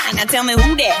line. Now tell me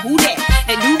who that?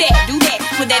 Hey, do that.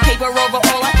 Put that paper over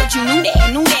all. I thought you knew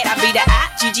that. I be the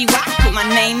I-G-G-Y. Put my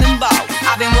name in bold.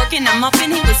 I've been working, I'm up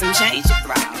in here with some change to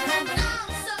throw.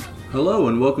 Hello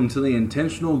and welcome to the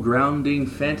Intentional Grounding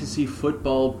Fantasy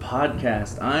Football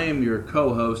Podcast. I am your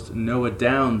co-host, Noah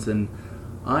Downs, and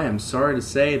I am sorry to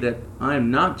say that I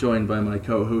am not joined by my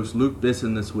co-host, Luke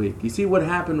Bisson, this week. You see, what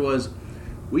happened was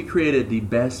we created the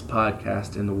best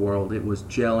podcast in the world. It was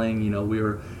gelling, we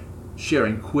were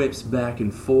sharing quips back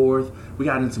and forth. We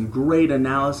got in some great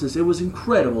analysis. It was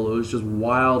incredible. It was just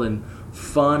wild and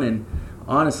fun, and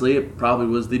honestly, it probably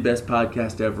was the best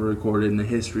podcast ever recorded in the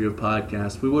history of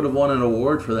podcasts. We would have won an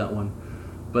award for that one.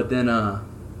 But then,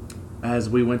 as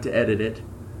we went to edit it,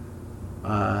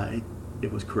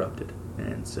 it was corrupted.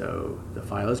 And so the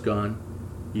file is gone.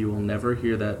 You will never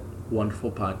hear that wonderful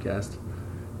podcast.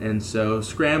 And so,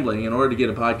 scrambling, in order to get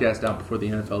a podcast out before the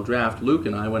NFL draft, Luke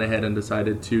and I went ahead and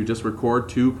decided to just record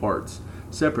two parts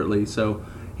separately. So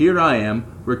here I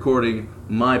am recording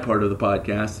my part of the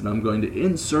podcast, and I'm going to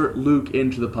insert Luke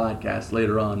into the podcast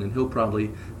later on, and he'll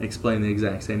probably explain the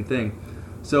exact same thing.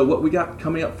 So what we got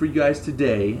coming up for you guys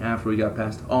today, after we got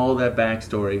past all that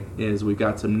backstory, is we've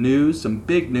got some news, some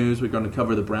big news. We're going to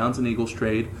cover the Browns and Eagles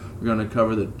trade. We're going to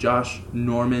cover the Josh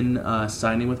Norman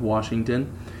signing with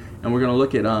Washington. And we're going to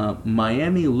look at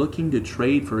Miami looking to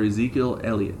trade for Ezekiel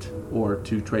Elliott, or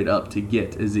to trade up to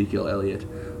get Ezekiel Elliott,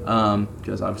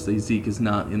 because obviously Zeke is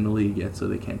not in the league yet, so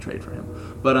they can't trade for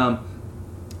him. But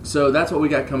so that's what we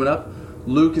got coming up.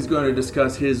 Luke is going to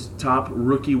discuss his top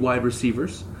rookie wide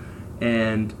receivers,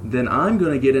 and then I'm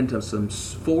going to get into some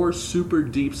 4 super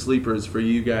deep sleepers for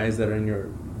you guys that are in your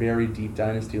very deep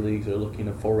dynasty leagues or looking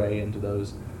to foray into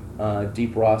those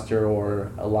deep roster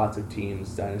or lots of teams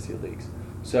dynasty leagues.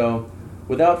 So,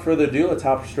 without further ado, let's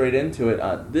hop straight into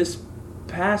it. This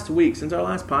past week, since our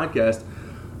last podcast,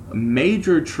 a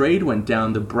major trade went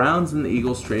down. The Browns and the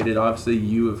Eagles traded. Obviously,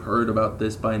 you have heard about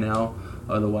this by now.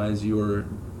 Otherwise, you are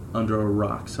under a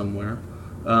rock somewhere.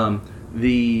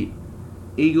 The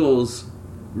Eagles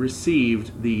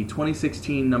received the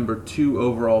 2016 number 2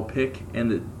 overall pick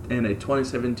and a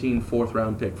 2017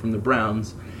 fourth-round pick from the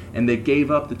Browns, and they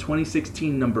gave up the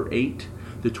 2016 number 8,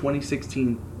 the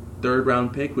 2016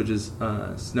 third-round pick, which is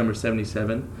number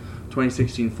 77,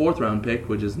 2016 fourth-round pick,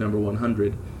 which is number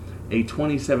 100, a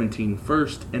 2017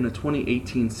 first, and a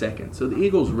 2018 second. So the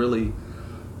Eagles really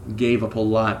gave up a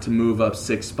lot to move up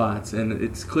 6 spots, and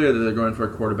it's clear that they're going for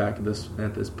a quarterback at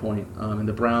this point. And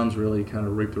the Browns really kind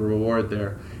of reaped the reward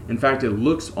there. In fact, it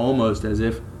looks almost as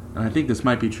if, and I think this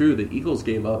might be true, the Eagles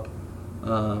gave up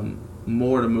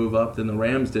more to move up than the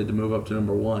Rams did to move up to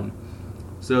number 1.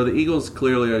 So the Eagles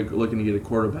clearly are looking to get a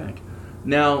quarterback.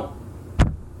 Now,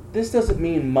 this doesn't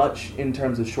mean much in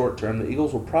terms of short term. The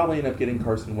Eagles will probably end up getting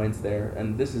Carson Wentz there,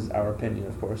 and this is our opinion,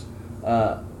 of course.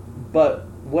 But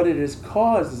what it has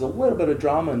caused is a little bit of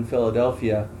drama in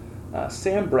Philadelphia.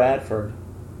 Sam Bradford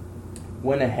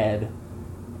went ahead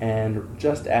and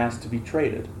just asked to be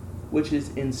traded, which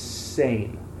is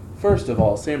insane. First of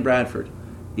all, Sam Bradford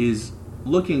is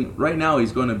looking, right now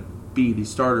he's going to be the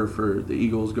starter for the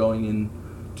Eagles going in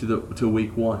to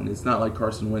week 1. It's not like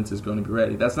Carson Wentz is going to be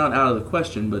ready. That's not out of the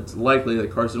question, but it's likely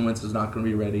that Carson Wentz is not going to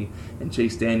be ready and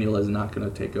Chase Daniel is not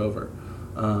going to take over.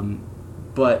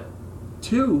 But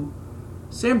 2,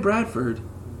 Sam Bradford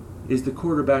is the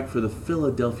quarterback for the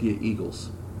Philadelphia Eagles.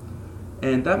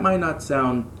 And that might not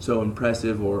sound so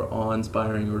impressive or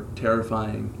awe-inspiring or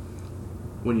terrifying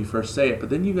when you first say it,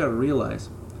 but then you got to realize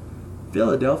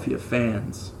Philadelphia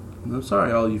fans, I'm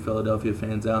sorry all you Philadelphia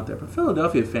fans out there, but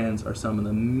Philadelphia fans are some of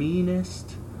the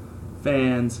meanest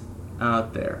fans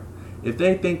out there. If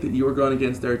they think that you are going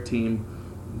against their team,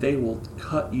 they will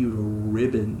cut you to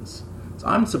ribbons. So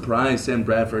I'm surprised Sam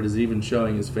Bradford is even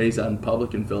showing his face out in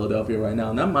public in Philadelphia right now,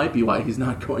 and that might be why he's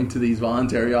not going to these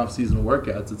voluntary off-season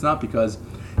workouts. It's not because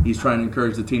he's trying to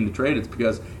encourage the team to trade, it's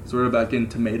because he's worried about getting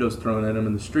tomatoes thrown at him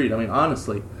in the street. I mean,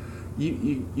 honestly,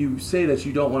 You say that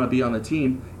you don't want to be on the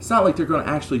team. It's not like they're going to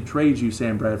actually trade you,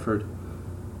 Sam Bradford.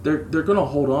 They're going to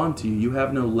hold on to you. You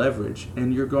have no leverage,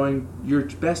 and your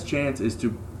best chance is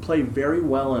to play very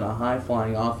well in a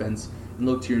high-flying offense and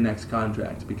look to your next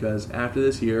contract, because after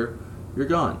this year, you're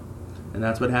gone. And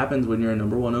that's what happens when you're a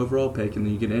number 1 overall pick and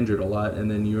then you get injured a lot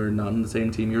and then you're not on the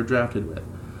same team you're drafted with.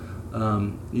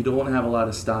 You don't want to have a lot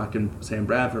of stock in Sam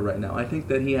Bradford right now. I think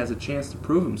that he has a chance to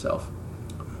prove himself.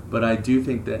 But I do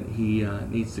think that he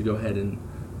needs to go ahead and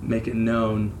make it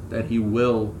known that he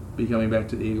will be coming back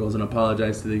to the Eagles and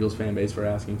apologize to the Eagles fan base for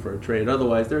asking for a trade.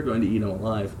 Otherwise, they're going to eat him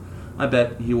alive. I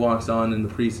bet he walks on in the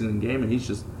preseason game and he's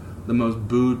just the most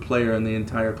booed player in the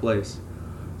entire place.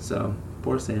 So,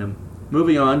 poor Sam.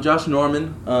 moving on, Josh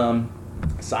Norman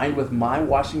signed with my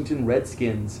Washington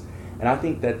Redskins, and I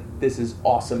think that this is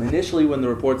awesome. Initially, when the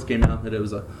reports came out that it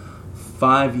was a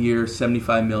 5-year,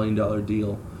 $75 million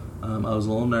deal, I was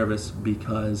a little nervous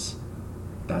because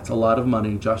that's a lot of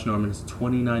money. Josh Norman is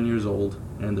 29 years old,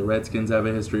 and the Redskins have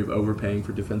a history of overpaying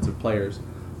for defensive players.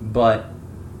 But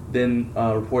then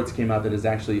reports came out that it's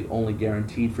actually only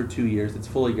guaranteed for 2 years. It's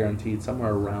fully guaranteed,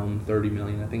 somewhere around $30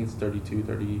 million. I think it's 32,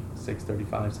 36,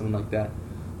 35, something like that.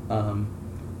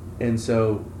 And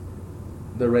so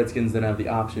the Redskins then have the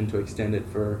option to extend it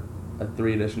for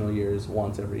 3 additional years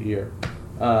once every year.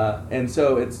 And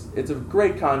so it's a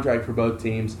great contract for both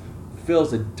teams.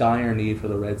 Fills a dire need for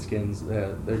the Redskins.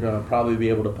 They're going to probably be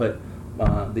able to put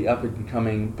the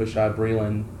up-and-coming Bashaud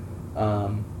Breeland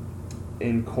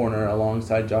in corner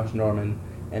alongside Josh Norman,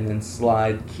 and then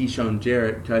slide Keyshawn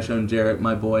Jarrett,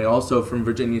 my boy, also from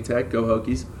Virginia Tech, go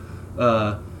Hokies,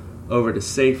 over to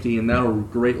safety, and that'll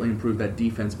greatly improve that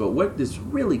defense. But what this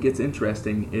really gets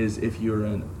interesting is if you're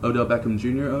an Odell Beckham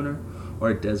Jr. owner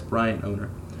or a Dez Bryant owner.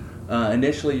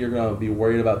 Initially, you're going to be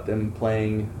worried about them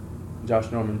playing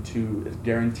Josh Norman to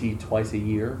guaranteed twice a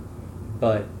year,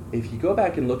 but if you go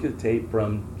back and look at the tape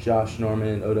from Josh Norman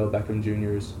and Odell Beckham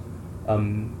Jr.'s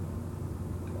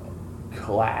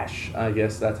clash, I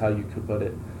guess that's how you could put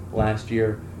it, last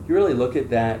year, you really look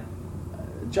at that,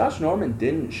 Josh Norman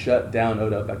didn't shut down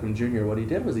Odell Beckham Jr. What he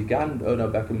did was he got into Odell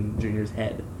Beckham Jr.'s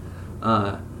head.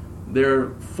 There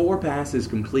are 4 passes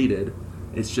completed.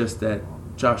 It's just that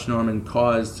Josh Norman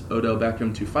caused Odell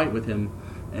Beckham to fight with him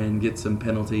and get some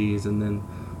penalties, and then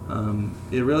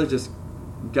it really just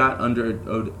got under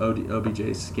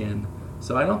OBJ's skin.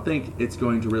 So I don't think it's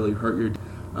going to really hurt your...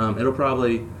 it'll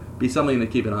probably be something to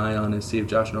keep an eye on and see if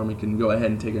Josh Norman can go ahead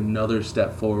and take another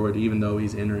step forward, even though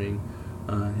he's entering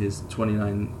his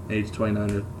age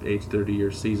 29 or age 30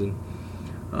 year season.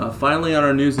 Finally, on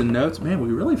our news and notes, man, we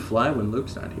really fly when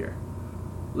Luke's not here.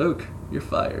 Luke, you're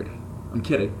fired. I'm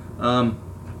kidding.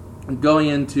 Going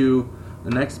into the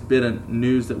next bit of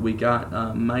news that we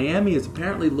got, Miami is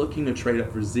apparently looking to trade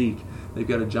up for Zeke. They've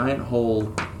got a giant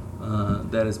hole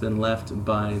that has been left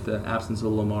by the absence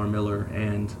of Lamar Miller,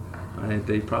 and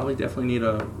they probably definitely need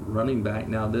a running back.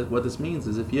 Now, what this means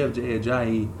is if you have Jay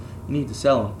Ajayi, you need to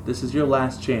sell him. This is your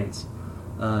last chance.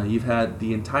 You've had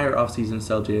the entire offseason to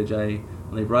sell Jay Ajayi.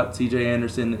 When they brought C.J.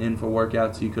 Anderson in for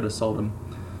workouts, you could have sold him.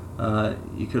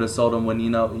 You could have sold him when, you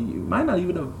might not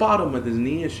even have bought him with his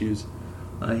knee issues.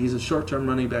 He's a short-term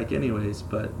running back anyways,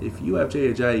 but if you have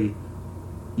Jay Ajayi,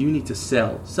 you need to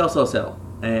sell,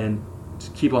 and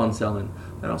just keep on selling.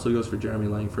 That also goes for Jeremy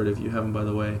Langford, if you haven't, by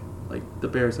the way. Like, the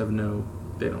Bears they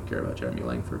don't care about Jeremy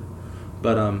Langford.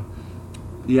 But,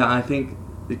 yeah, I think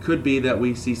it could be that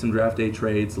we see some draft day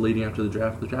trades leading up to the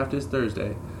draft. The draft is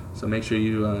Thursday, so make sure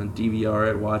you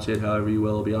DVR it, watch it, however you will.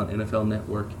 It'll be on NFL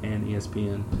Network and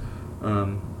ESPN.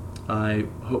 I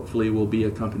hopefully will be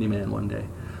a company man one day.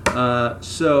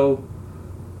 So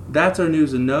that's our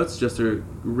news and notes. Just to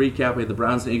recap, we had the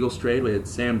Browns and Eagles trade. We had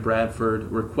Sam Bradford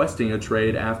requesting a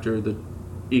trade after the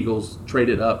Eagles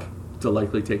traded up to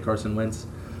likely take Carson Wentz.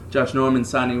 Josh Norman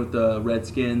signing with the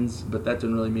Redskins, but that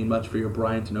didn't really mean much for your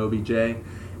Bryant and OBJ.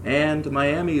 And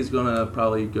Miami is going to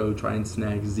probably go try and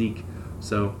snag Zeke.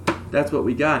 So that's what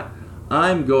we got.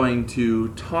 I'm going to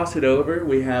toss it over.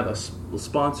 We have a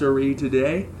sponsor read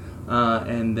today.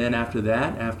 And then after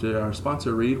that, after our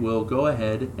sponsor read, we'll go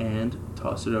ahead and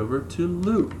toss it over to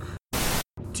Luke.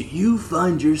 Do you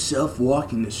find yourself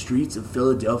walking the streets of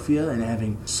Philadelphia and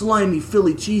having slimy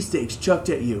Philly cheesesteaks chucked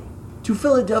at you? Do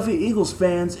Philadelphia Eagles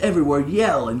fans everywhere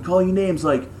yell and call you names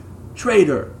like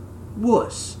traitor,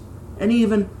 wuss, and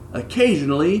even,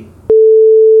 occasionally,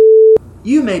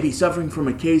 you may be suffering from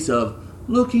a case of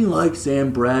looking like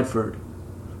Sam Bradford.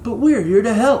 But we're here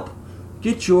to help.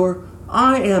 Get your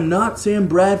I Am Not Sam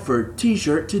Bradford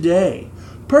t-shirt today.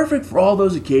 Perfect for all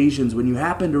those occasions when you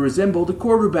happen to resemble the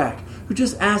quarterback who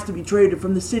just asked to be traded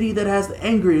from the city that has the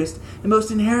angriest and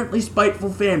most inherently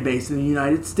spiteful fan base in the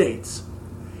United States.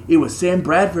 It was Sam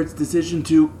Bradford's decision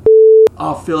to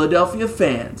off Philadelphia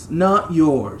fans, not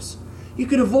yours. You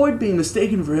can avoid being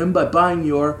mistaken for him by buying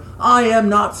your I Am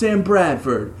Not Sam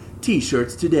Bradford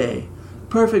t-shirts today.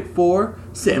 Perfect for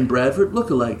Sam Bradford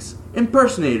lookalikes,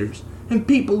 impersonators, and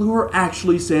people who are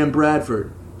actually Sam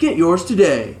Bradford. Get yours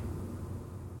today.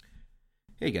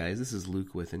 Hey guys, this is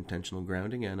Luke with Intentional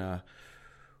Grounding, and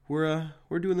we're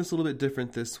doing this a little bit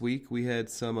different this week. We had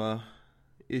some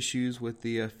issues with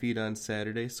the feed on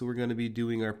Saturday, so we're going to be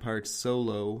doing our parts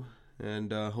solo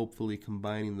and hopefully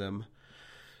combining them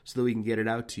so that we can get it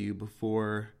out to you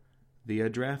before the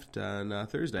draft on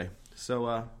Thursday.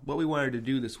 So what we wanted to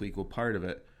do this week, well, part of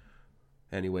it,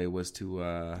 anyway, was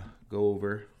to go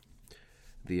over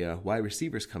the wide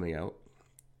receivers coming out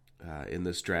in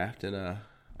this draft. And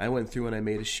I went through and I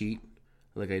made a sheet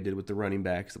like I did with the running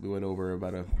backs that we went over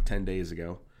about 10 days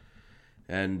ago.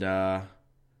 And I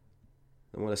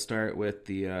want to start with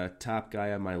the top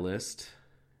guy on my list.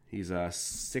 He's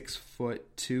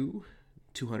 6'2",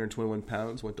 221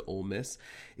 pounds, went to Ole Miss.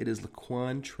 It is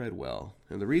Laquan Treadwell.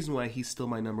 And the reason why he's still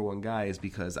my number one guy is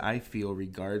because I feel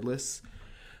regardless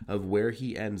of where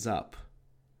he ends up,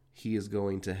 he is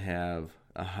going to have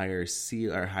a higher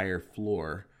higher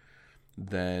floor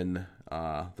than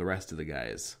the rest of the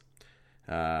guys.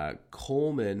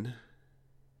 Coleman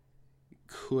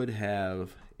could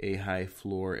have a high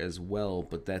floor as well,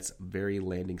 but that's very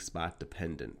landing spot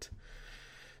dependent.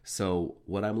 So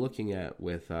what I'm looking at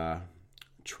with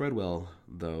Treadwell,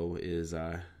 though, is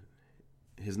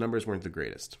his numbers weren't the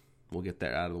greatest. We'll get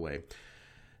that out of the way.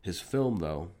 His film,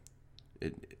 though,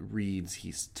 it reads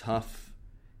he's tough.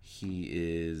 He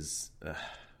is,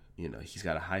 he's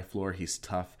got a high floor. He's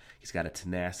tough. He's got a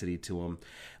tenacity to him.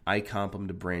 I comp him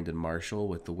to Brandon Marshall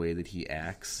with the way that he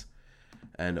acts.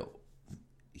 And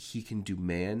he can do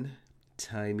man,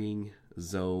 timing,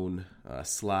 zone,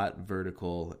 slot,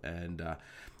 vertical, and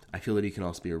I feel that he can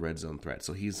also be a red zone threat.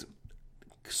 So he's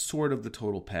sort of the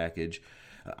total package.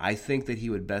 I think that he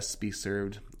would best be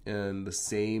served in the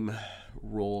same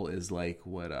role as like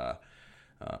what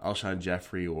Alshon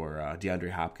Jeffrey or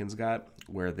DeAndre Hopkins got,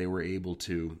 where they were able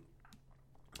to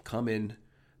come in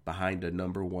behind a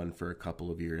number one for a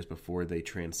couple of years before they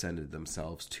transcended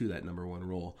themselves to that number one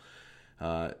role.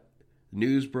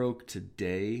 News broke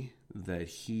today that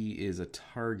he is a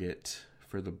target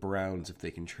for the Browns if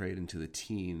they can trade into the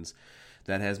teens.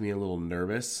 That has me a little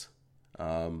nervous,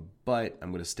 but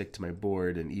I'm going to stick to my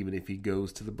board, and even if he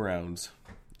goes to the Browns,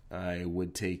 I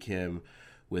would take him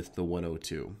with the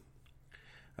 102.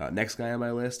 Next guy on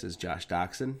my list is Josh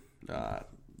Doctson.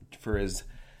 For as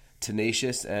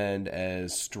tenacious and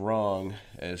as strong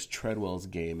as Treadwell's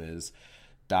game is,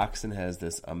 Doctson has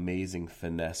this amazing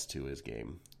finesse to his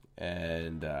game.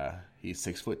 And he's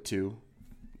 6'2",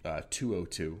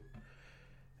 202.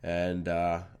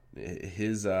 And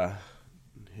his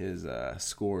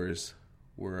scores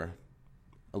were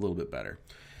a little bit better.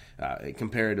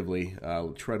 Comparatively,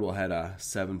 Treadwell had a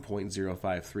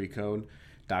 7.053 cone.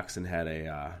 Doctson had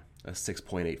a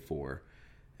 6.84.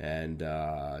 And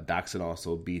Doctson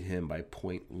also beat him by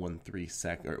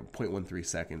 0.13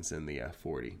 seconds in the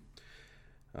 40.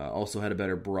 Also had a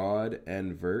better broad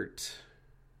and vert.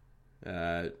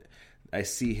 I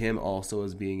see him also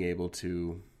as being able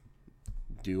to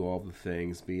do all the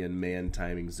things, be in man,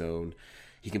 timing, zone.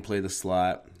 He can play the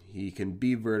slot. He can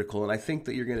be vertical, and I think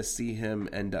that you're going to see him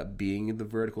end up being the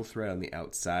vertical threat on the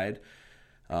outside.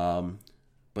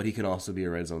 But he can also be a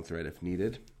red zone threat if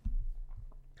needed.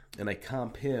 And I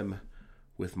comp him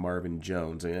with Marvin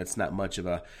Jones. I mean, it's not much of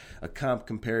a comp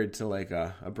compared to like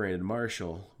a Brandon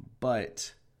Marshall,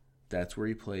 but that's where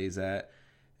he plays at.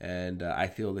 And I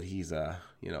feel that he's a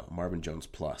Marvin Jones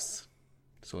plus.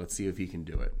 So let's see if he can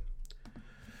do it.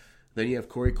 Then you have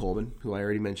Corey Coleman, who I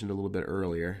already mentioned a little bit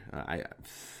earlier. I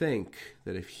think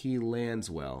that if he lands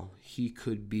well, he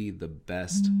could be the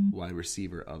best wide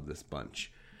receiver of this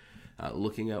bunch.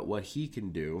 Looking at what he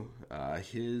can do,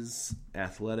 his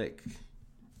athletic,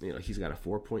 he's got a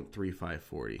 4.35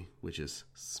 40, which is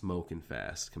smoking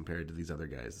fast compared to these other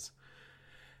guys.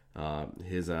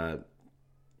 His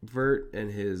vert and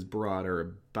his broad are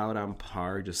about on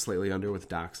par, just slightly under with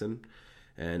Doctson.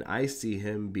 And I see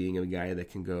him being a guy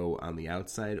that can go on the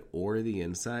outside or the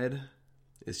inside.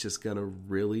 It's just going to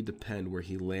really depend where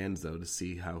he lands, though, to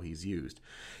see how he's used.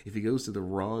 If he goes to the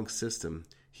wrong system,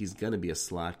 he's going to be a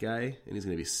slot guy, and he's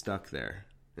going to be stuck there.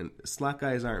 And slot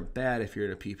guys aren't bad if you're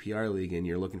in a PPR league and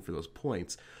you're looking for those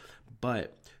points.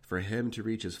 But for him to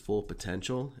reach his full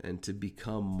potential and to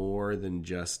become more than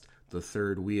just the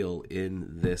third wheel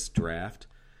in this draft,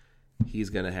 he's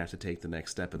going to have to take the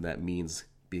next step, and that means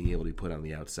being able to be put on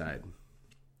the outside.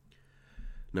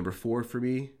 Number 4 for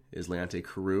me is Leonte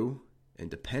Carroo, and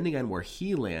depending on where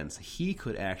he lands, he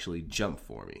could actually jump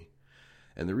for me.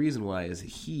 And the reason why is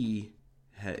he's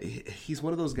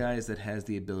one of those guys that has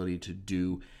the ability to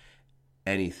do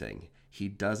anything. He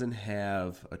doesn't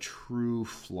have a true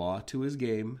flaw to his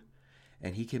game,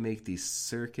 and he can make these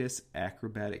circus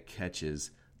acrobatic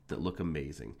catches that look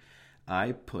amazing.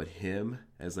 I put him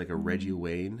as like a Reggie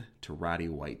Wayne to Roddy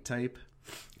White type,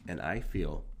 and I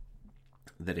feel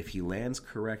that if he lands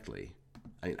correctly,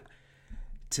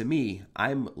 to me,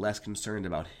 I'm less concerned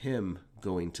about him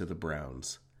going to the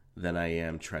Browns than I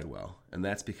am Treadwell. And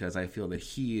that's because I feel that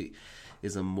he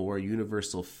is a more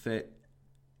universal fit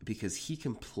because he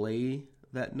can play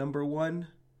that number one.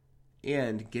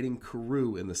 And getting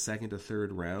Carew in the second to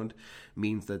third round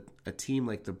means that a team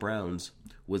like the Browns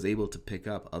was able to pick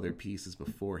up other pieces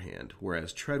beforehand,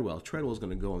 whereas Treadwell's going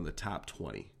to go in the top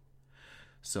 20.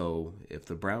 So if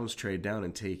the Browns trade down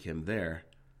and take him there,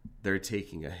 they're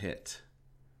taking a hit.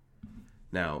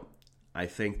 Now, I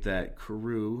think that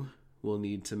Carew will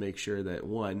need to make sure that,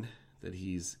 one, that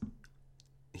he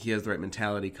has the right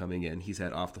mentality coming in. He's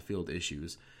had off-the-field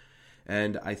issues.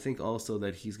 And I think also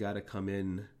that he's got to come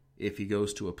in, if he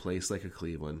goes to a place like a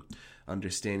Cleveland,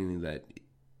 understanding that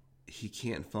he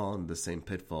can't fall into the same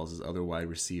pitfalls as other wide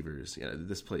receivers.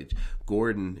 This play,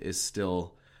 Gordon is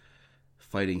still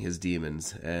fighting his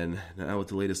demons. And now with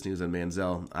the latest news on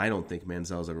Manziel, I don't think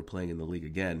Manziel's ever playing in the league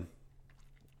again.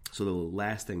 So the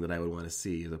last thing that I would want to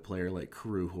see is a player like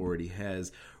Carew, who already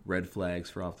has red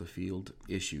flags for off-the-field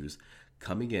issues,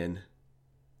 coming in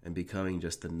and becoming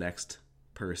just the next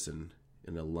person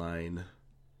in a line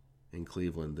in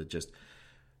Cleveland that just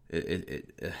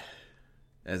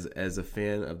as a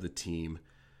fan of the team,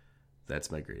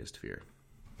 that's my greatest fear.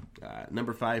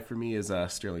 Number 5 for me is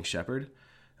Sterling Shepard.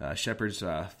 Shepard's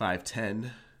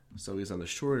 5'10", so he's on the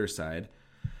shorter side,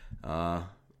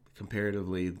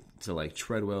 comparatively to like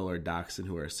Treadwell or Doxson,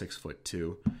 who are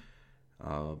 6'2".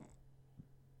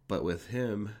 But with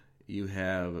him, he's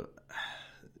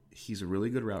a really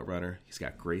good route runner. He's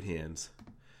got great hands.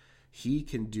 He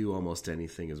can do almost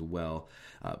anything as well,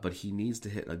 but he needs to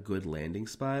hit a good landing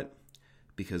spot,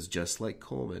 because just like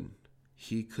Coleman,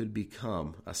 he could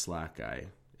become a slot guy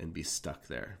and be stuck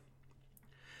there.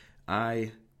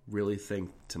 I really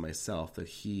think to myself that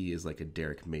he is like a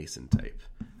Derek Mason type.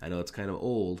 I know it's kind of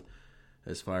old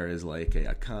as far as like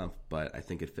a comp, but I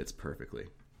think it fits perfectly.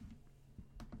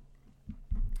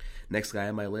 Next guy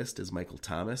on my list is Michael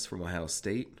Thomas from Ohio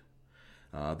State.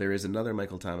 There is another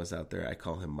Michael Thomas out there. I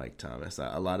call him Mike Thomas.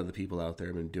 A lot of the people out there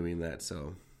have been doing that,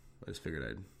 so I just figured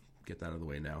I'd get that out of the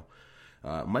way now.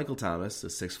 Michael Thomas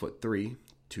is 6'3",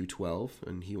 212,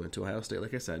 and he went to Ohio State,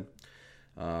 like I said.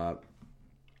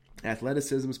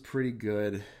 Athleticism is pretty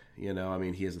good. He has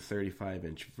a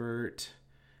 35-inch vert,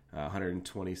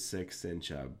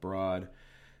 126-inch broad.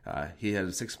 He had a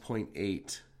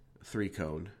 6.8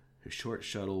 3-cone. His short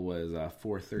shuttle was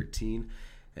 4.13,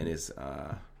 and his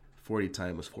 40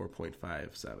 time was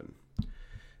 4.57.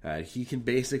 He can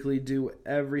basically do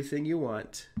everything you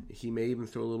want. He may even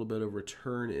throw a little bit of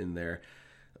return in there.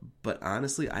 But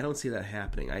honestly, I don't see that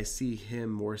happening. I see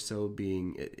him more so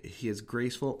he is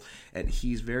graceful, and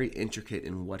he's very intricate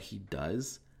in what he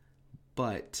does,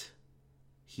 but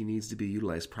he needs to be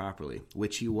utilized properly,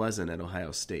 which he wasn't at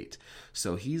Ohio State.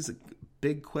 So he's a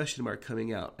big question mark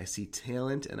coming out. I see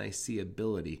talent and I see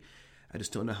ability. I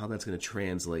just don't know how that's going to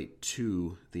translate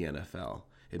to the NFL.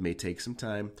 It may take some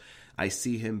time. I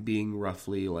see him being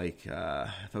roughly like,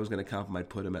 if I was going to comp him, I'd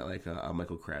put him at like a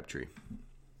Michael Crabtree.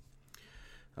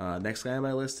 Next guy on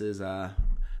my list is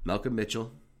Malcolm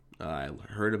Mitchell. I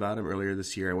heard about him earlier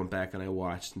this year. I went back and I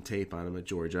watched some tape on him at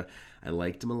Georgia. I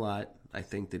liked him a lot. I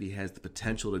think that he has the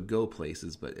potential to go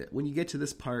places. But when you get to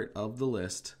this part of the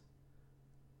list,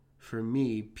 for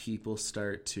me, people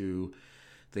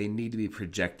they need to be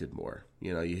projected more.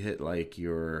 You hit like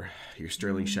your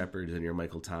Sterling Shepard and your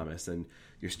Michael Thomas, and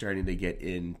you're starting to get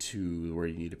into where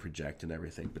you need to project and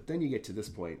everything. But then you get to this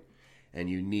point, and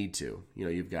you need to.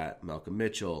 You've got Malcolm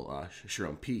Mitchell,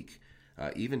 Sharon Peak,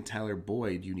 even Tyler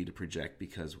Boyd you need to project,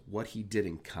 because what he did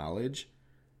in college,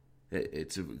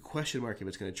 it's a question mark if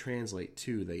it's going to translate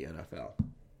to the NFL.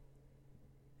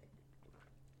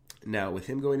 Now, with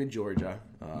him going to Georgia,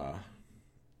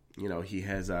 he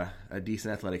has a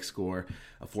decent athletic score,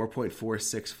 a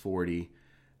 4.46 40.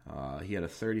 He had a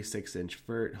 36-inch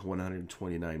vert,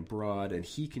 129 broad, and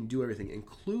he can do everything,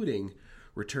 including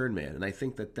return man. And I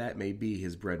think that may be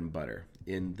his bread and butter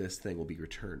in this thing, will be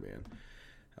return man.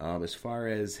 As far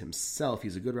as himself,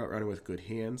 he's a good route runner with good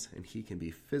hands, and he can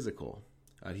be physical.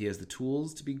 He has the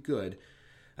tools to be good,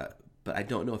 but I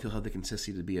don't know if he'll have the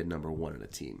consistency to be a number one in a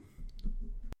team.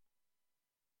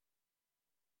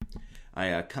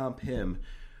 I comp him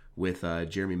with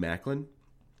Jeremy Maclin,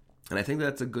 and I think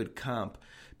that's a good comp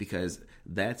because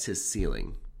that's his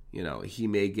ceiling. He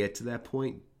may get to that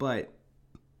point, but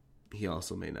he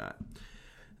also may not.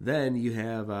 Then you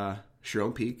have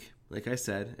Sharon Peak, like I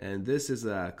said, and this is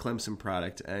a Clemson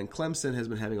product, and Clemson has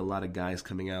been having a lot of guys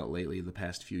coming out lately the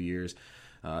past few years.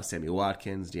 Sammy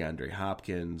Watkins, DeAndre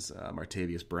Hopkins,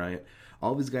 Martavius Bryant.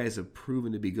 All these guys have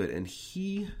proven to be good, and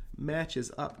he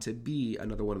matches up to be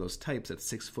another one of those types at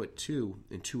 6'2"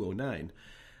 and 209.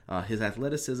 His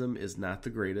athleticism is not the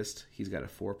greatest. He's got a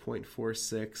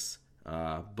 4.46,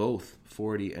 both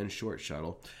 40 and short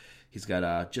shuttle. He's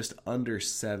got just under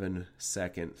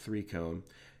 7-second 3-cone.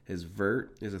 His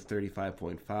vert is a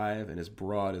 35.5, and his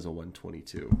broad is a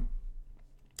 122.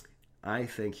 I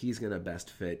think he's going to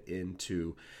best fit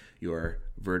into your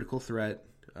vertical threat,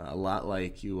 a lot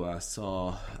like you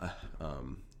saw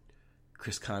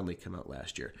Chris Conley come out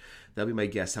last year. That'll be my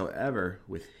guess. However,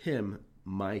 with him,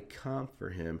 my comp for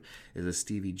him is a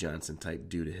Stevie Johnson type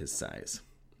due to his size.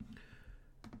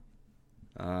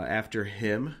 After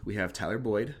him, we have Tyler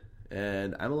Boyd,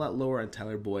 and I'm a lot lower on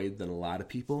Tyler Boyd than a lot of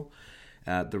people.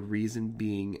 The reason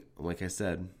being, like I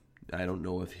said, I don't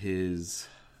know if his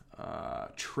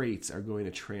traits are going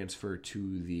to transfer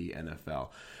to the NFL.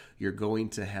 You're going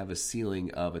to have a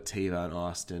ceiling of a Tavon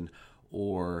Austin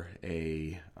or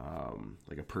a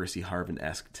Percy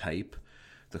Harvin-esque type.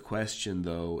 The question,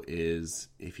 though, is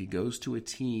if he goes to a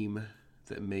team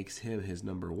that makes him his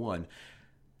number one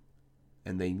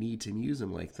and they need to use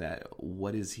him like that,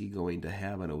 what is he going to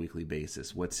have on a weekly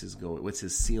basis? What's his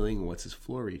ceiling? What's his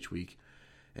floor each week?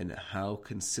 And how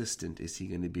consistent is he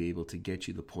going to be able to get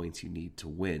you the points you need to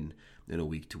win in a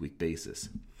week-to-week basis?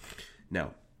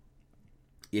 Now,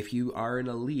 if you are in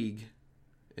a league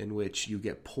in which you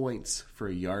get points for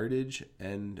yardage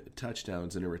and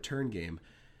touchdowns in a return game,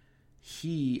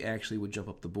 he actually would jump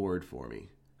up the board for me.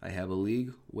 I have a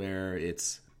league where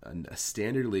it's a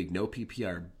standard league, no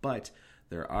PPR, but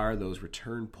there are those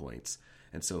return points.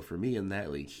 And so for me in that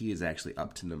league, he is actually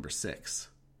up to number 6.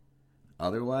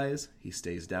 Otherwise, he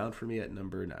stays down for me at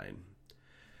number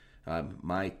 9.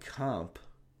 My comp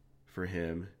for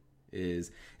him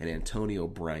is an Antonio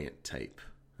Bryant type.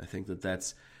 I think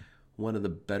that's one of the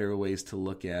better ways to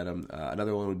look at him.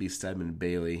 Another one would be Stedman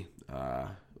Bailey.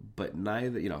 But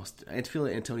neither, I feel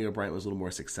like Antonio Bryant was a little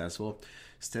more successful.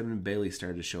 Stedman Bailey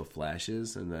started to show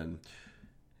flashes, and then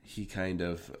he kind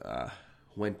of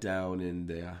went down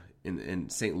in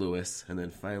St. Louis, and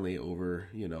then finally over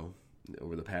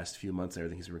the past few months,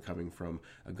 everything he's recovering from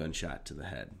a gunshot to the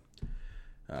head.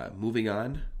 Moving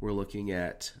on, we're looking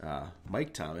at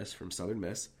Mike Thomas from Southern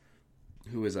Miss,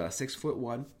 who is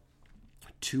 6'1",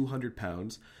 200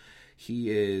 pounds. He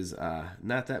is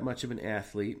not that much of an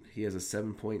athlete. He has a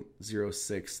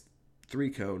 7.06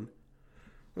 3-cone,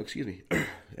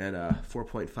 and a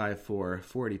 4.54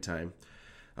 40 time.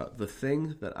 The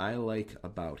thing that I like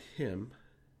about him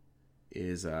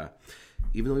is,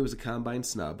 even though he was a combine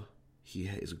snub, he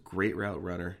is a great route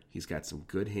runner. He's got some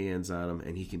good hands on him,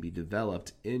 and he can be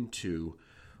developed into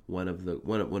one of the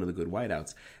good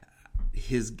wideouts.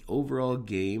 His overall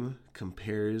game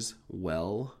compares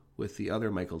well with the other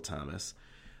Michael Thomas.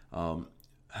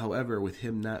 However, with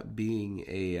him not being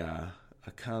a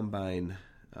combine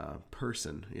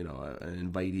person,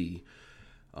 an invitee,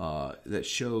 that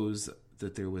shows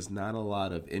that there was not a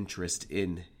lot of interest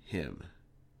in him.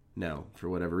 Now, for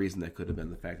whatever reason, that could have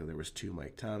been the fact that there was 2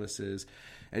 Mike Thomases,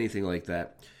 anything like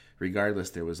that. Regardless,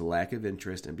 there was a lack of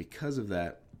interest, and because of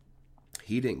that,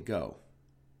 he didn't go.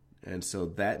 And so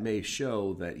that may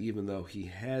show that even though he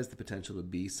has the potential to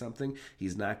be something,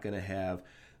 he's not going to have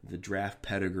the draft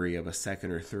pedigree of a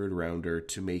second or third rounder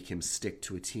to make him stick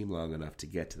to a team long enough to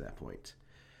get to that point.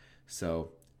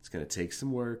 So it's going to take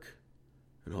some work,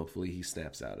 and hopefully he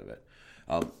snaps out of it.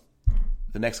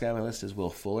 The next guy on my list is Will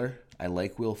Fuller. I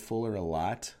like Will Fuller a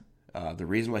lot. The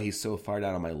reason why he's so far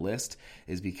down on my list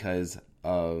is because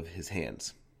of his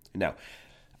hands. Now,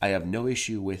 I have no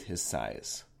issue with his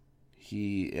size.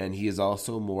 He is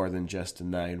also more than just a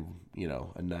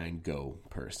 9-go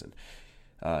person.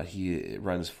 He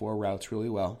runs 4 routes really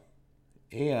well.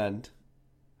 And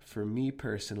for me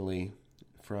personally,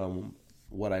 from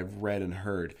what I've read and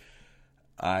heard,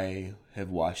 I have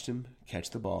watched him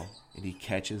catch the ball, and he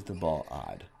catches the ball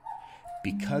odd.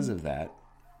 Because of that,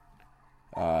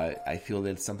 I feel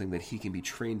that it's something that he can be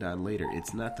trained on later.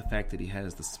 It's not the fact that he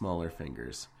has the smaller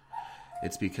fingers.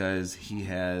 It's because he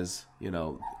has,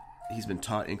 he's been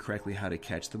taught incorrectly how to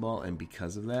catch the ball, and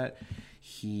because of that,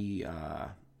 he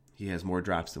has more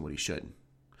drops than what he should.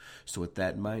 So with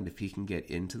that in mind, if he can get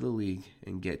into the league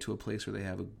and get to a place where they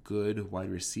have a good wide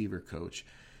receiver coach,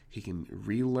 he can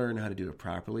relearn how to do it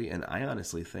properly. And I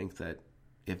honestly think that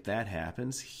if that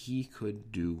happens, he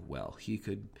could do well. He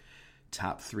could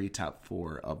top 3, top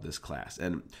 4 of this class.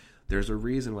 And there's a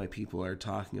reason why people are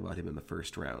talking about him in the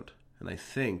first round. And I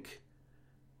think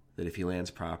that if he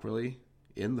lands properly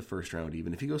in the first round,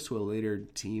 even if he goes to a later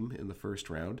team in the first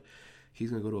round,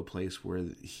 he's going to go to a place where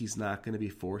he's not going to be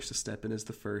forced to step in as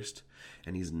the first,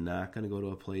 and he's not going to go to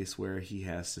a place where he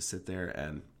has to sit there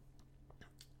and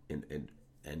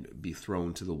be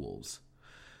thrown to the wolves.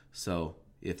 So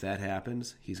if that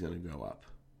happens, he's going to go up.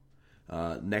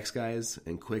 Next guys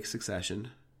in quick succession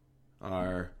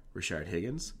are Rashard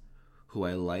Higgins, who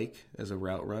I like as a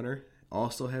route runner,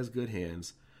 also has good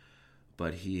hands,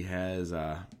 but he has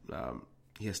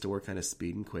to work on his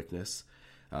speed and quickness.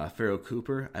 Pharaoh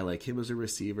Cooper, I like him as a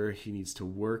receiver. He needs to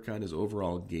work on his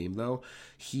overall game, though.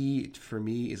 He, for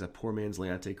me, is a poor man's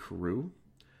Leonte Carew.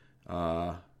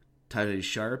 Tyree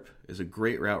Sharp is a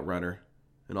great route runner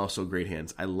and also great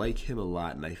hands. I like him a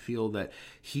lot, and I feel that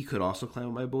he could also climb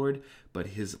on my board, but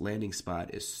his landing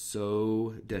spot is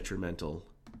so detrimental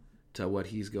to what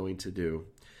he's going to do.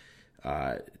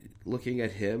 Looking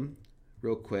at him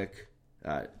real quick,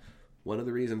 one of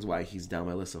the reasons why he's down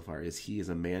my list so far is he is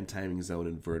a man timing zone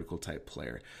and vertical type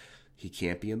player. He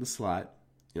can't be in the slot.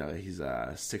 He's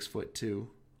 6'2",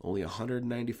 only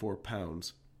 194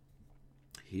 pounds.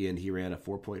 He ran a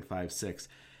 4.56.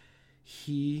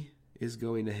 He is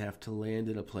going to have to land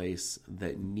in a place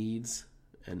that needs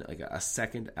a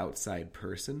second outside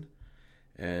person.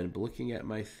 And looking at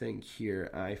my thing here,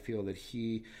 I feel that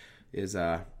he is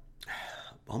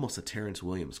almost a Terrence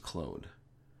Williams clone.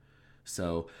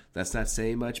 So that's not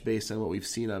saying much based on what we've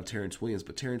seen of Terrence Williams,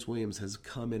 but Terrence Williams has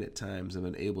come in at times and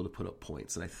been able to put up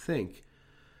points. And I think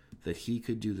that he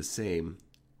could do the same,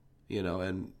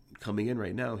 and coming in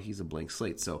right now, he's a blank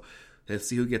slate. So let's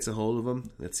see who gets a hold of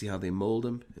him. Let's see how they mold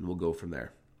him, and we'll go from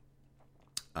there.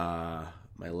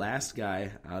 My last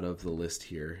guy out of the list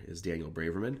here is Daniel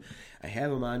Braverman. I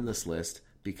have him on this list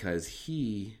because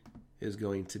he is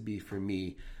going to be, for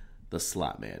me, the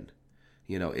slot man.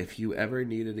 If you ever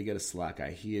needed to get a slot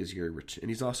guy, he is and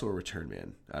he's also a return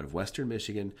man out of Western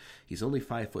Michigan. He's only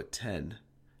 5'10" and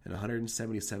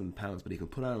 177 pounds, but he can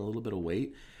put on a little bit of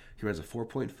weight. He runs a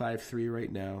 4.53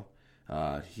 right now.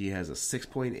 He has a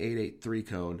 6.88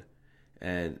 3-cone,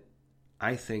 and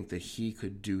I think that he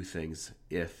could do things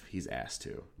if he's asked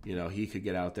to. He could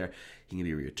get out there. He can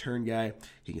be a return guy.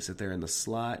 He can sit there in the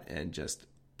slot and just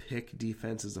pick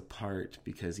defenses apart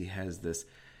because he has this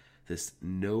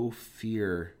no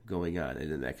fear going on,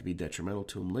 and then that could be detrimental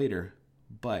to him later,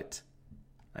 but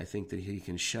I think that he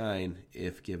can shine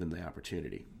if given the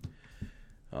opportunity.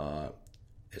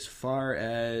 As far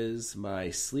as my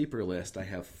sleeper list, I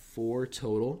have 4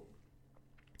 total.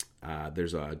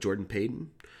 There's Jordan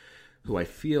Payton, who I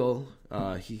feel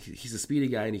he's a speedy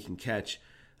guy and he can catch.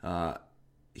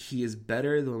 He is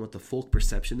better than what the full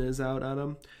perception is out on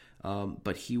him,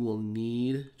 but he will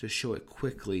need to show it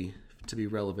quickly to be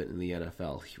relevant in the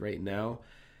NFL. Right now,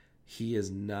 he is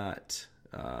not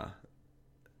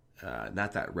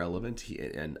that relevant,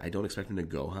 and I don't expect him to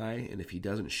go high. And if he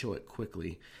doesn't show it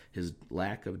quickly, his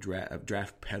lack of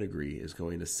draft pedigree is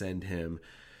going to send him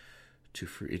to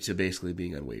basically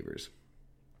being on waivers.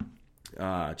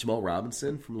 Jamal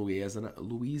Robinson from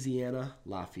Louisiana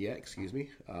Lafayette.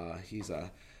 He's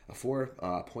a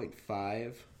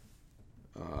 4.5.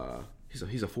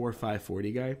 He's a 4.5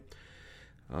 40 guy.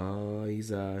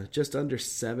 He's just under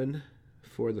 7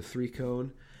 for the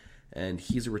 3-cone, and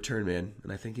he's a return man.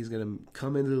 And I think he's going to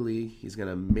come into the league. He's going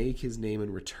to make his name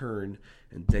in return,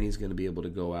 and then he's going to be able to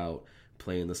go out,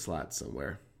 play in the slot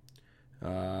somewhere.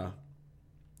 And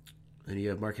you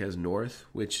have Marquez North,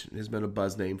 which has been a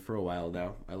buzz name for a while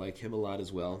now. I like him a lot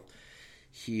as well.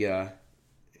 He's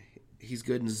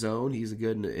good in zone. He's a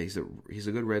good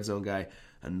red zone guy.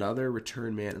 Another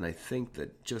return man, and I think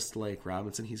that just like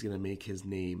Robinson, he's going to make his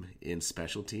name in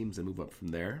special teams and move up from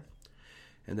there.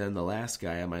 And then the last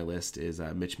guy on my list is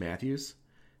Mitch Matthews,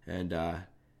 and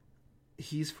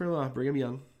he's from Brigham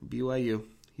Young, BYU.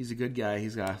 He's a good guy.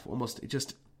 He's got almost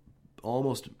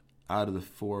out of the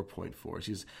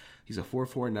 4.4s. He's a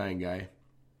 4.49 guy,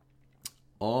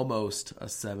 almost a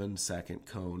 7-second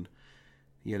cone.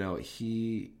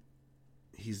 He's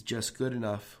just good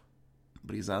enough.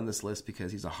 But he's on this list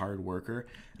because he's a hard worker,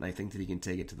 and I think that he can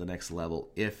take it to the next level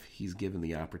if he's given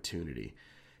the opportunity.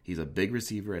 He's a big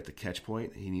receiver at the catch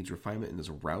point. He needs refinement in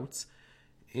his routes,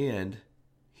 and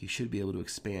he should be able to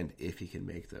expand if he can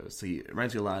make those. So he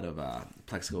reminds me a lot of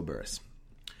Plexico Burress.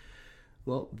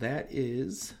 Well, that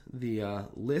is the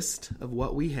list of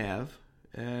what we have,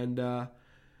 and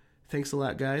thanks a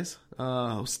lot, guys.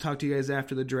 I'll talk to you guys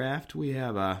after the draft. We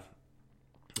have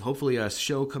hopefully a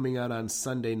show coming out on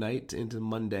Sunday night into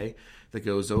Monday that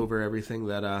goes over everything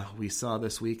that we saw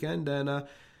this weekend, and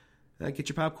get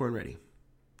your popcorn ready.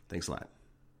 Thanks a lot.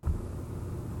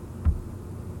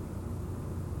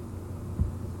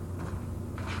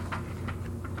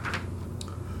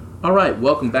 All right,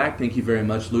 welcome back. Thank you very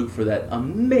much, Luke, for that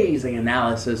amazing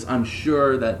analysis. I'm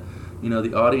sure that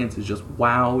the audience is just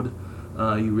wowed.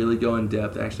 You really go in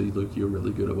depth. Actually, Luke, you're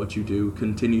really good at what you do.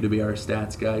 Continue to be our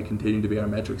stats guy. Continue to be our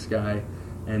metrics guy.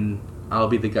 And I'll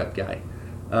be the gut guy.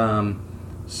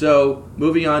 So,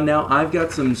 moving on now. I've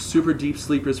got some super deep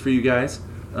sleepers for you guys.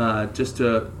 just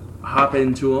to hop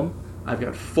into them, I've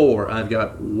got 4. I've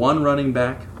got 1 running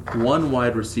back, 1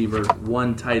 wide receiver,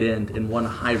 1 tight end, and 1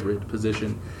 hybrid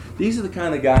position. These are the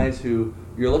kind of guys who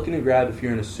you're looking to grab if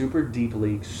you're in a super deep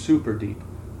league, super deep.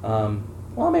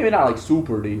 Well, maybe not like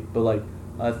super deep, but like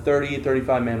a 30,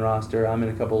 35-man roster. I'm in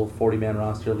a couple of 40-man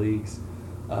roster leagues.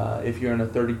 If you're in a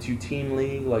 32-team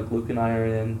league like Luke and I are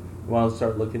in, you want to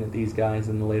start looking at these guys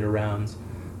in the later rounds.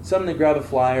 Something to grab a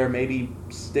flyer, maybe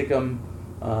stick them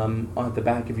at the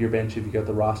back of your bench if you got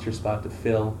the roster spot to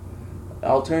fill.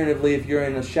 Alternatively, if you're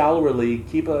in a shallower league,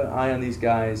 keep an eye on these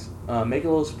guys. Make a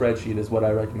little spreadsheet is what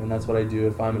I recommend. That's what I do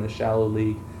if I'm in a shallow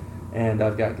league and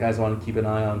I've got guys I want to keep an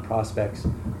eye on, prospects.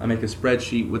 I make a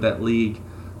spreadsheet with that league,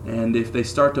 and if they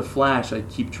start to flash, I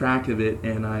keep track of it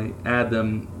and I add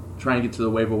them, try and get to the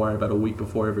waiver wire about a week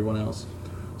before everyone else.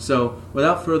 So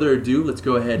without further ado, let's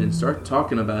go ahead and start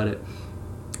talking about it.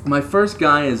 My first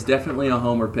guy is definitely a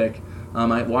homer pick.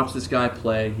 I watched this guy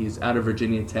play. He's out of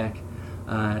Virginia Tech.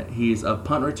 He's a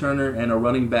punt returner and a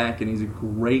running back, and he's a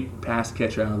great pass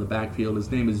catcher out of the backfield.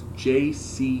 His name is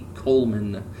J.C.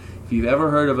 Coleman. If you've ever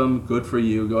heard of him, good for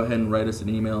you. Go ahead and write us an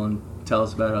email and tell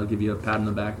us about it. I'll give you a pat on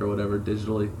the back or whatever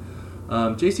digitally.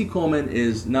 J.C. Coleman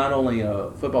is not only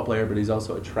a football player, but he's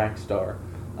also a track star.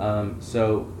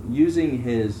 So using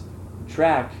his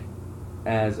track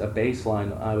as a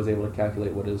baseline, I was able to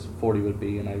calculate what his 40 would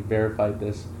be, and I verified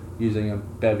this using a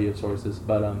bevy of sources.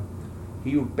 But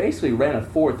he basically ran a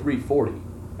 4.340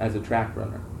 as a track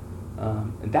runner.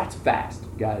 And that's fast,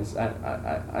 guys.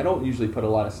 I don't usually put a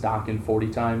lot of stock in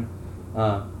 40 time,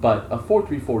 but a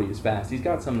 4.340 is fast. He's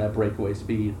got some of that breakaway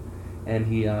speed, and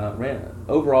he ran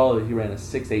a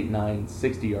 6.89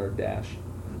 60-yard dash.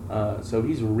 So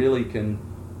he's really can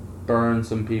burn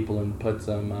some people and put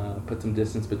some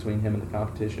distance between him and the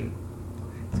competition.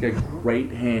 He's got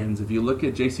great hands. If you look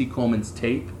at J.C. Coleman's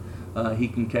tape, he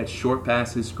can catch short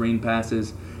passes, screen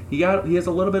passes. He has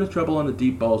a little bit of trouble on the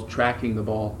deep balls, tracking the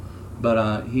ball,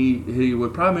 but he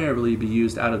would primarily be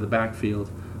used out of the backfield.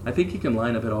 I think he can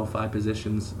line up at all 5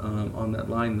 positions on that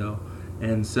line, though.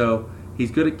 And so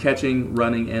he's good at catching,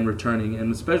 running, and returning.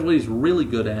 And especially what he's really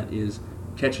good at is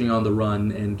catching on the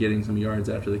run and getting some yards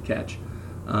after the catch.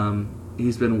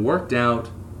 He's been worked out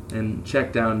and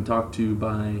checked out and talked to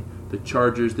by the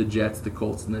Chargers, the Jets, the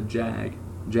Colts, and the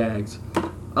Jags.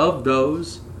 Of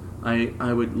those,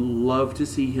 I would love to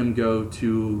see him go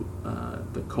to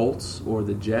the Colts or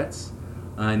the Jets.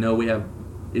 I know we have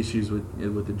issues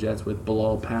with the Jets with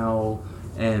Bilal Powell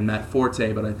and Matt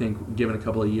Forte, but I think given a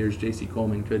couple of years, J.C.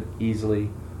 Coleman could easily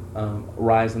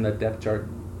rise in that depth chart.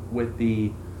 With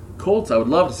the Colts, I would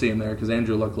love to see him there because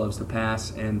Andrew Luck loves to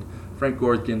pass, and Frank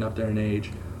Gore's getting up there in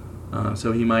age,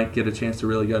 so he might get a chance to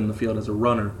really get in the field as a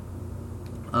runner.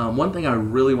 One thing I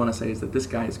really want to say is that this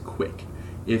guy is quick.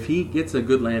 If he gets a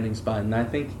good landing spot, and I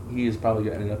think he is probably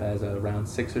going to end up as a round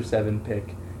 6 or 7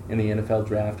 pick in the NFL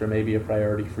draft, or maybe a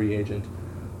priority free agent,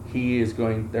 they're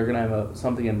going to have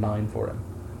something in mind for him.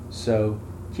 So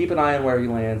keep an eye on where he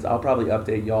lands. I'll probably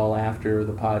update y'all after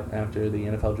the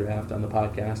NFL draft on the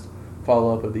podcast.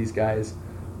 Follow up with these guys,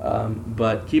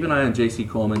 but keep an eye on J.C.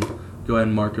 Coleman. Go ahead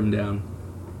and mark him down.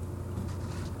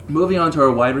 Moving on to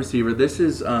our wide receiver, this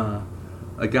is a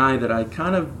guy that I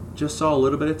kind of just saw a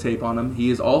little bit of tape on him. He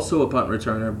is also a punt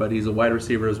returner, but he's a wide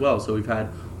receiver as well. So we've had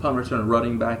punt returner,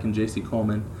 running back, and J.C.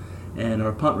 Coleman. And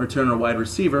our punt returner wide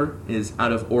receiver is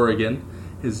out of Oregon,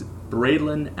 is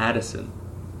Braylon Addison.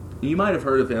 You might have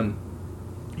heard of him.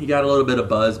 He got a little bit of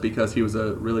buzz because he was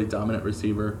a really dominant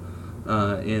receiver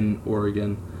in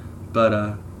Oregon.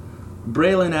 But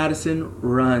Braylon Addison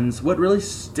runs. What really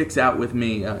sticks out with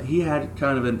me, he had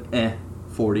kind of an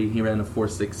 40. He ran a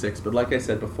 4.66. But like I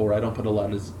said before, I don't put a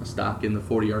lot of stock in the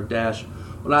 40-yard dash.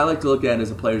 What I like to look at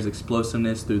is a player's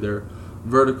explosiveness through their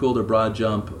vertical, their broad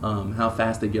jump, how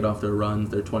fast they get off their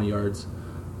runs, their 20 yards.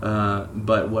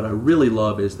 But what I really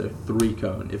love is their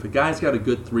 3-cone. If a guy's got a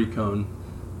good 3-cone,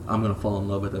 I'm going to fall in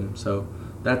love with him. So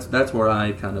that's where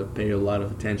I kind of pay a lot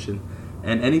of attention.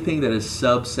 And anything that is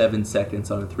sub 7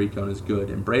 seconds on a 3-cone is good.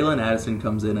 And Braylon Addison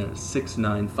comes in at a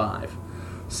 6.95.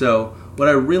 So what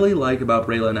I really like about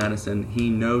Braylon Addison, he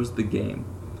knows the game.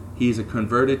 He's a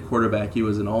converted quarterback. He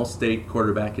was an all-state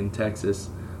quarterback in Texas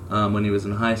when he was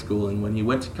in high school. And when he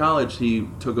went to college, he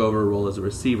took over a role as a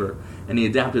receiver. And he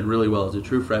adapted really well. As a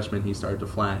true freshman, he started to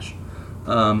flash.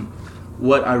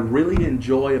 What I really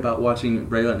enjoy about watching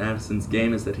Braylon Addison's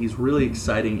game is that he's really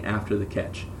exciting after the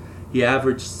catch. He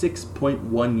averaged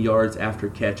 6.1 yards after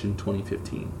catch in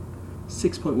 2015.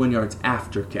 6.1 yards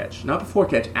after catch. Not before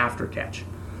catch, after catch.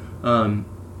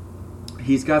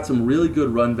 He's got some really good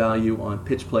run value on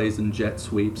pitch plays and jet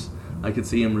sweeps. I could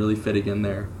see him really fitting in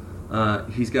there.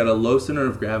 He's got a low center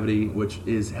of gravity, which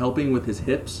is helping with his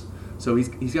hips. So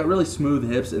he's got really smooth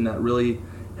hips, and that really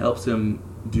helps him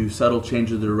do subtle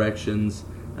changes of directions,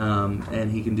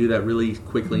 and he can do that really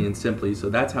quickly and simply. So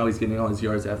that's how he's getting all his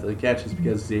yards after the catch, is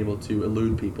because he's able to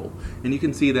elude people. And you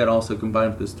can see that also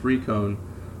combined with this 3-cone,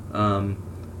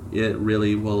 it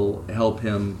really will help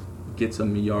him get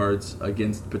some yards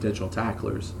against potential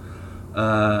tacklers.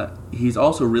 He's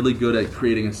also really good at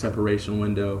creating a separation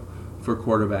window for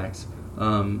quarterbacks.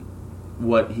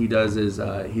 What he does is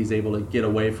he's able to get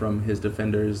away from his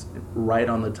defenders right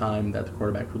on the time that the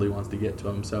quarterback really wants to get to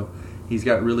him. So he's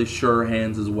got really sure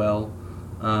hands as well.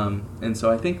 And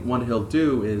so I think what he'll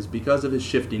do is, because of his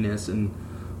shiftiness and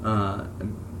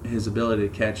his ability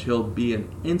to catch, he'll be an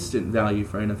instant value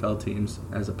for NFL teams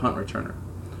as a punt returner.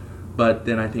 But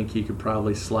then I think he could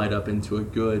probably slide up into a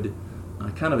good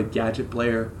kind of a gadget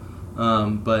player,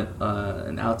 but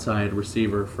an outside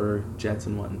receiver for jets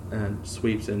and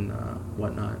sweeps and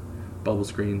whatnot, bubble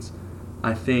screens.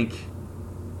 I think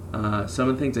some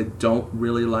of the things I don't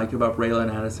really like about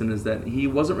Braylon Addison is that he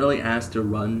wasn't really asked to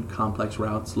run complex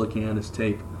routes. Looking at his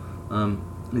tape,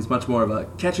 he's much more of a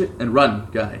catch it and run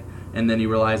guy, and then he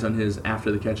relies on his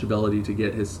after the catch ability to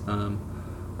get his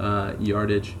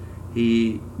yardage.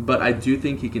 But I do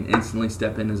think he can instantly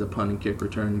step in as a punt and kick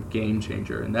return game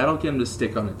changer, and that'll get him to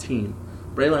stick on a team.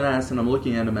 Braylon Addison, I'm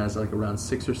looking at him as like around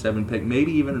 6 or 7 pick,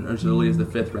 maybe even as early as the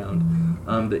 5th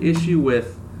round. The issue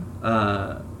with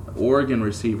Oregon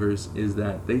receivers is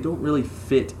that they don't really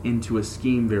fit into a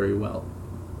scheme very well.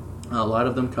 A lot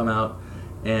of them come out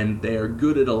and they are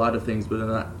good at a lot of things, but they're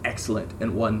not excellent at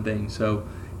one thing. So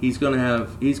he's gonna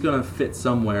fit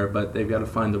somewhere, but they've got to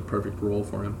find the perfect role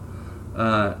for him.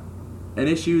 An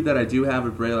issue that I do have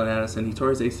with Braylon Addison, he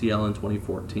tore his ACL in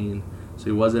 2014, so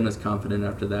he wasn't as confident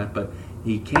after that, but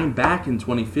he came back in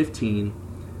 2015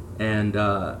 and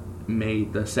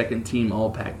made the second team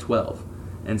All Pac-12.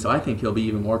 And so I think he'll be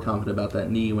even more confident about that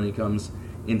knee when he comes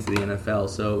into the NFL.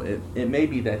 So it may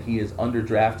be that he is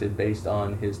underdrafted based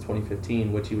on his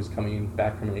 2015, which he was coming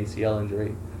back from an ACL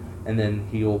injury, and then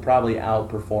he will probably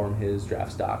outperform his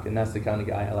draft stock, and that's the kind of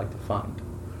guy I like to find.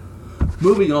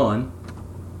 Moving on,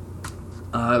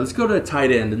 let's go to a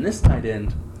tight end. And this tight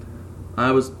end,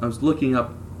 I was looking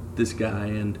up this guy,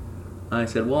 and I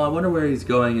said, well, I wonder where he's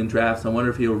going in drafts. I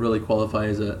wonder if he'll really qualify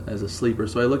as a sleeper.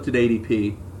 So I looked at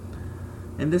ADP,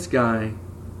 and this guy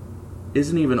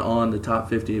isn't even on the top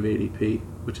 50 of ADP,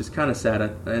 which is kind of sad.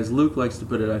 As Luke likes to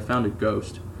put it, I found a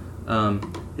ghost.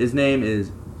 His name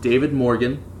is David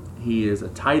Morgan. He is a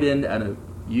tight end out of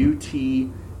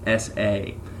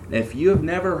UTSA. If you have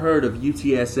never heard of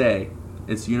UTSA,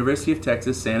 it's University of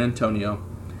Texas, San Antonio.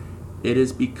 It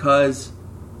is because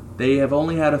they have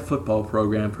only had a football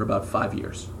program for about 5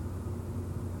 years.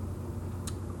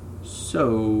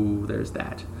 So there's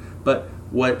that. But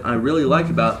what I really like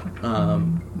about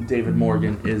David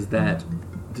Morgan is that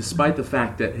despite the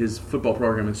fact that his football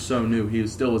program is so new, he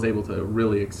still was able to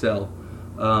really excel.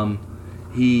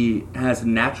 He has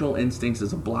natural instincts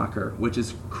as a blocker, which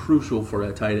is crucial for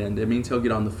a tight end. It means he'll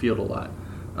get on the field a lot.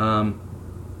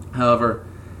 However,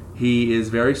 he is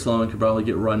very slow and could probably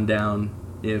get run down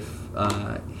if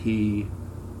he's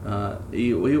not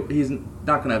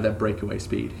going to have that breakaway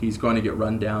speed. He's going to get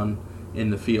run down in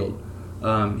the field.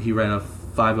 He ran a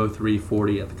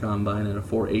 5.03.40 at the combine and a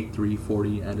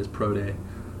 4.83.40 at his pro day.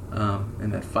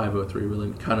 And that 5.03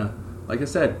 really kind of, like I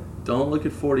said, don't look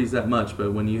at 40s that much,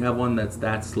 but when you have one that's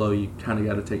that slow, you kind of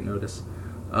got to take notice.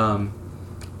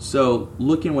 So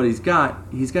looking what he's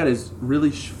got his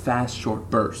really fast short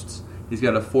bursts. He's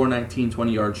got a 4.19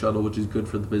 20-yard shuttle, which is good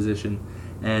for the position.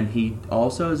 And he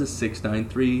also has a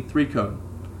 6.93 3-cone,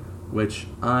 which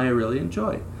I really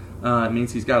enjoy. It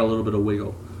means he's got a little bit of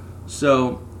wiggle.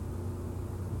 So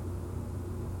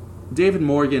David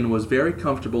Morgan was very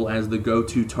comfortable as the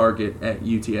go-to target at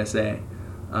UTSA.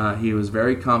 He was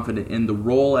very confident in the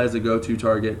role as a go-to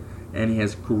target, and he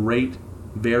has great,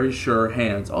 very sure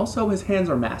hands. Also, his hands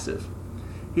are massive.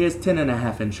 He has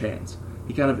 10.5-inch hands.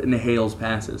 He kind of inhales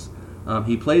passes.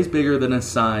 He plays bigger than his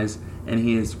size, and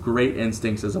he has great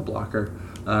instincts as a blocker.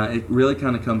 It really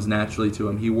kind of comes naturally to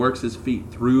him. He works his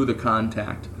feet through the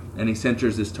contact, and he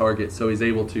centers his target, so he's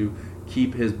able to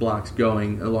keep his blocks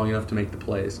going long enough to make the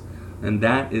plays. And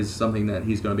that is something that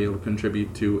he's going to be able to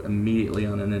contribute to immediately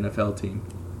on an NFL team.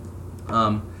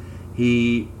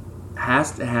 He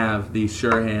has to have these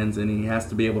sure hands, and he has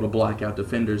to be able to block out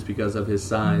defenders because of his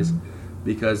size,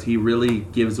 because he really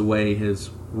gives away his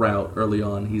route early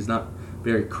on. He's not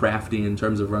very crafty in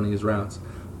terms of running his routes,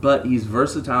 but he's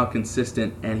versatile,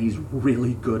 consistent, and he's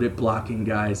really good at blocking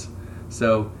guys.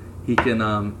 So he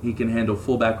can handle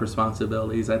fullback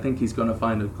responsibilities. I think he's going to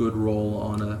find a good role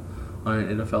on an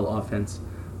NFL offense.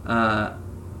 I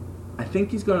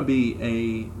think he's going to be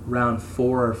a round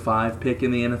 4 or 5 pick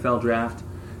in the NFL draft,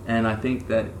 and I think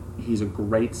that he's a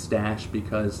great stash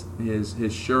because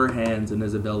his sure hands and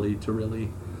his ability to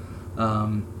really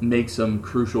make some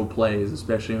crucial plays,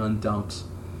 especially on dumps,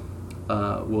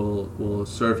 will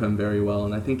serve him very well.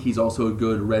 And I think he's also a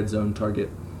good red zone target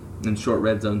in short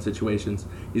red zone situations.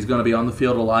 He's going to be on the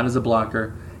field a lot as a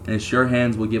blocker, and his sure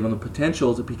hands will give him the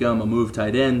potential to become a move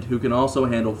tight end who can also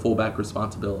handle fullback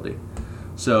responsibility.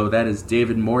 So that is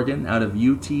David Morgan out of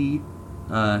UT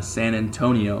San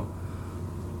Antonio.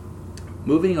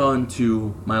 Moving on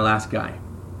to my last guy.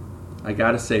 I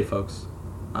gotta say, folks,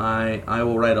 I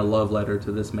will write a love letter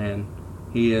to this man.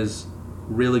 He is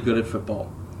really good at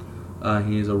football.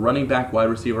 He is a running back wide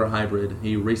receiver hybrid.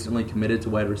 He recently committed to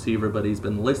wide receiver, but he's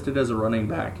been listed as a running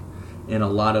back in a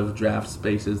lot of draft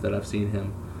spaces that I've seen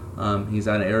him. He's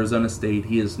out of Arizona State.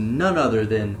 He is none other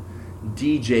than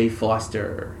DJ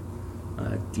Foster.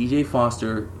 DJ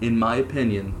Foster, in my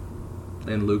opinion,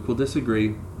 and Luke will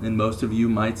disagree, and most of you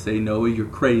might say, Noah, you're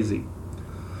crazy.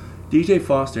 DJ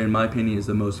Foster, in my opinion, is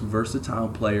the most versatile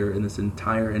player in this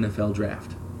entire NFL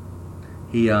draft.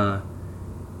 He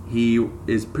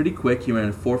is pretty quick. He ran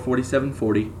a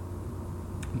 4.47.40,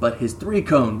 but his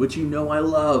 3-cone, which you know I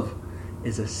love,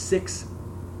 is a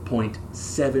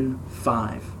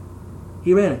 6.75.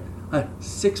 He ran a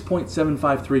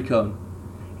 6.75 3-cone.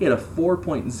 He had a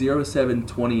 4.07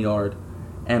 20-yard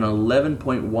and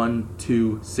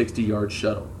 11.12 60-yard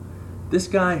shuttle. This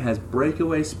guy has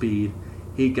breakaway speed.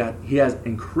 He has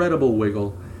incredible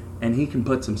wiggle, and he can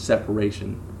put some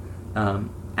separation.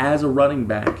 As a running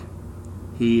back,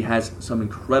 he has some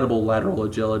incredible lateral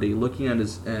agility. Looking at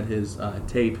his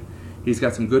tape, he's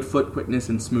got some good foot quickness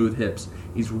and smooth hips.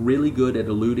 He's really good at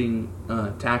eluding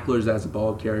tacklers as a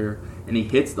ball carrier, and he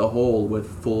hits the hole with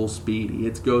full speed. He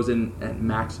goes in at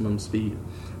maximum speed,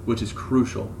 which is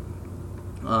crucial.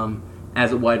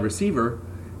 As a wide receiver,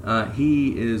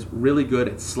 he is really good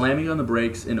at slamming on the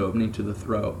brakes and opening to the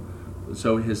throw.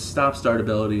 So his stop-start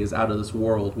ability is out of this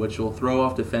world, which will throw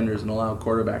off defenders and allow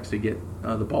quarterbacks to get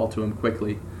the ball to him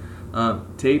quickly.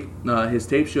 His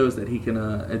tape shows that he can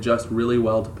adjust really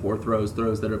well to poor throws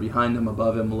that are behind him,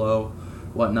 above him, low,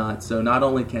 whatnot. So not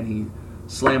only can he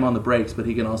slam on the brakes, but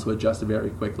he can also adjust very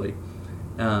quickly.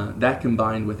 That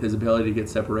combined with his ability to get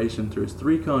separation through his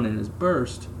 3-cone and his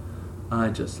burst, I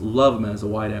just love him as a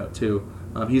wideout too.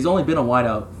 He's only been a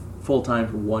wideout full-time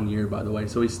for 1 year, by the way,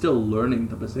 so he's still learning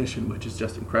the position, which is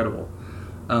just incredible.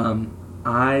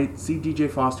 I see DJ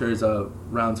Foster as a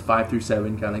rounds 5 through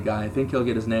 7 kind of guy. I think he'll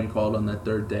get his name called on that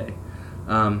third day.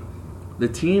 The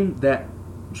team that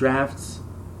drafts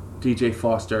DJ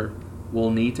Foster will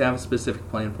need to have a specific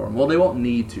plan for him. Well, they won't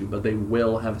need to, but they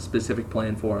will have a specific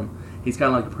plan for him. He's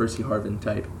kind of like a Percy Harvin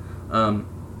type.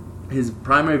 His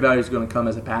primary value is going to come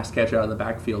as a pass catcher out of the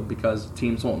backfield because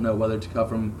teams won't know whether to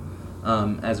cover him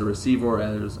as a receiver or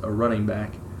as a running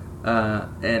back.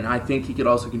 And I think he could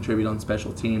also contribute on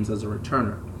special teams as a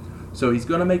returner. So he's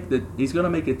going to make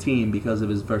a team because of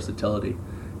his versatility,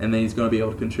 and then he's going to be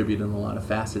able to contribute in a lot of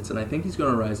facets. And I think he's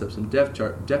going to rise up some depth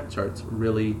charts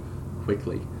really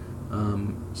quickly.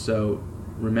 So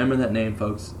remember that name,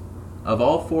 folks. Of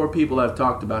all 4 people I've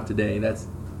talked about today, that's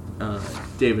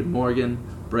David Morgan,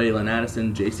 Braylon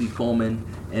Addison, J.C. Coleman,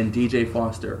 and DJ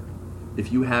Foster.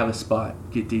 If you have a spot,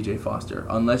 get DJ Foster.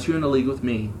 Unless you're in a league with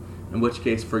me, in which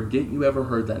case, forget you ever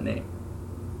heard that name.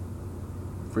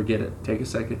 Forget it. Take a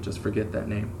second, just forget that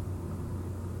name.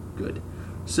 Good.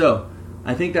 So,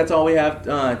 I think that's all we have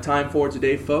time for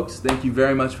today, folks. Thank you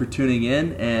very much for tuning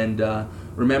in, and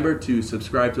remember to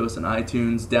subscribe to us on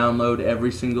iTunes, download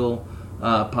every single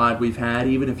pod we've had,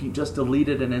 even if you just delete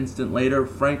it an instant later.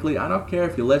 Frankly, I don't care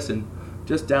if you listen.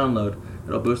 Just download.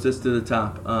 It'll boost us to the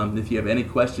top. If you have any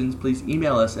questions, please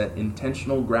email us at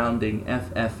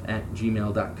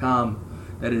intentionalgroundingff@gmail.com.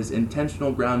 That is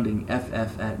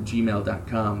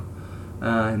intentionalgroundingff@gmail.com.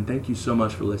 And thank you so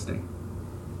much for listening.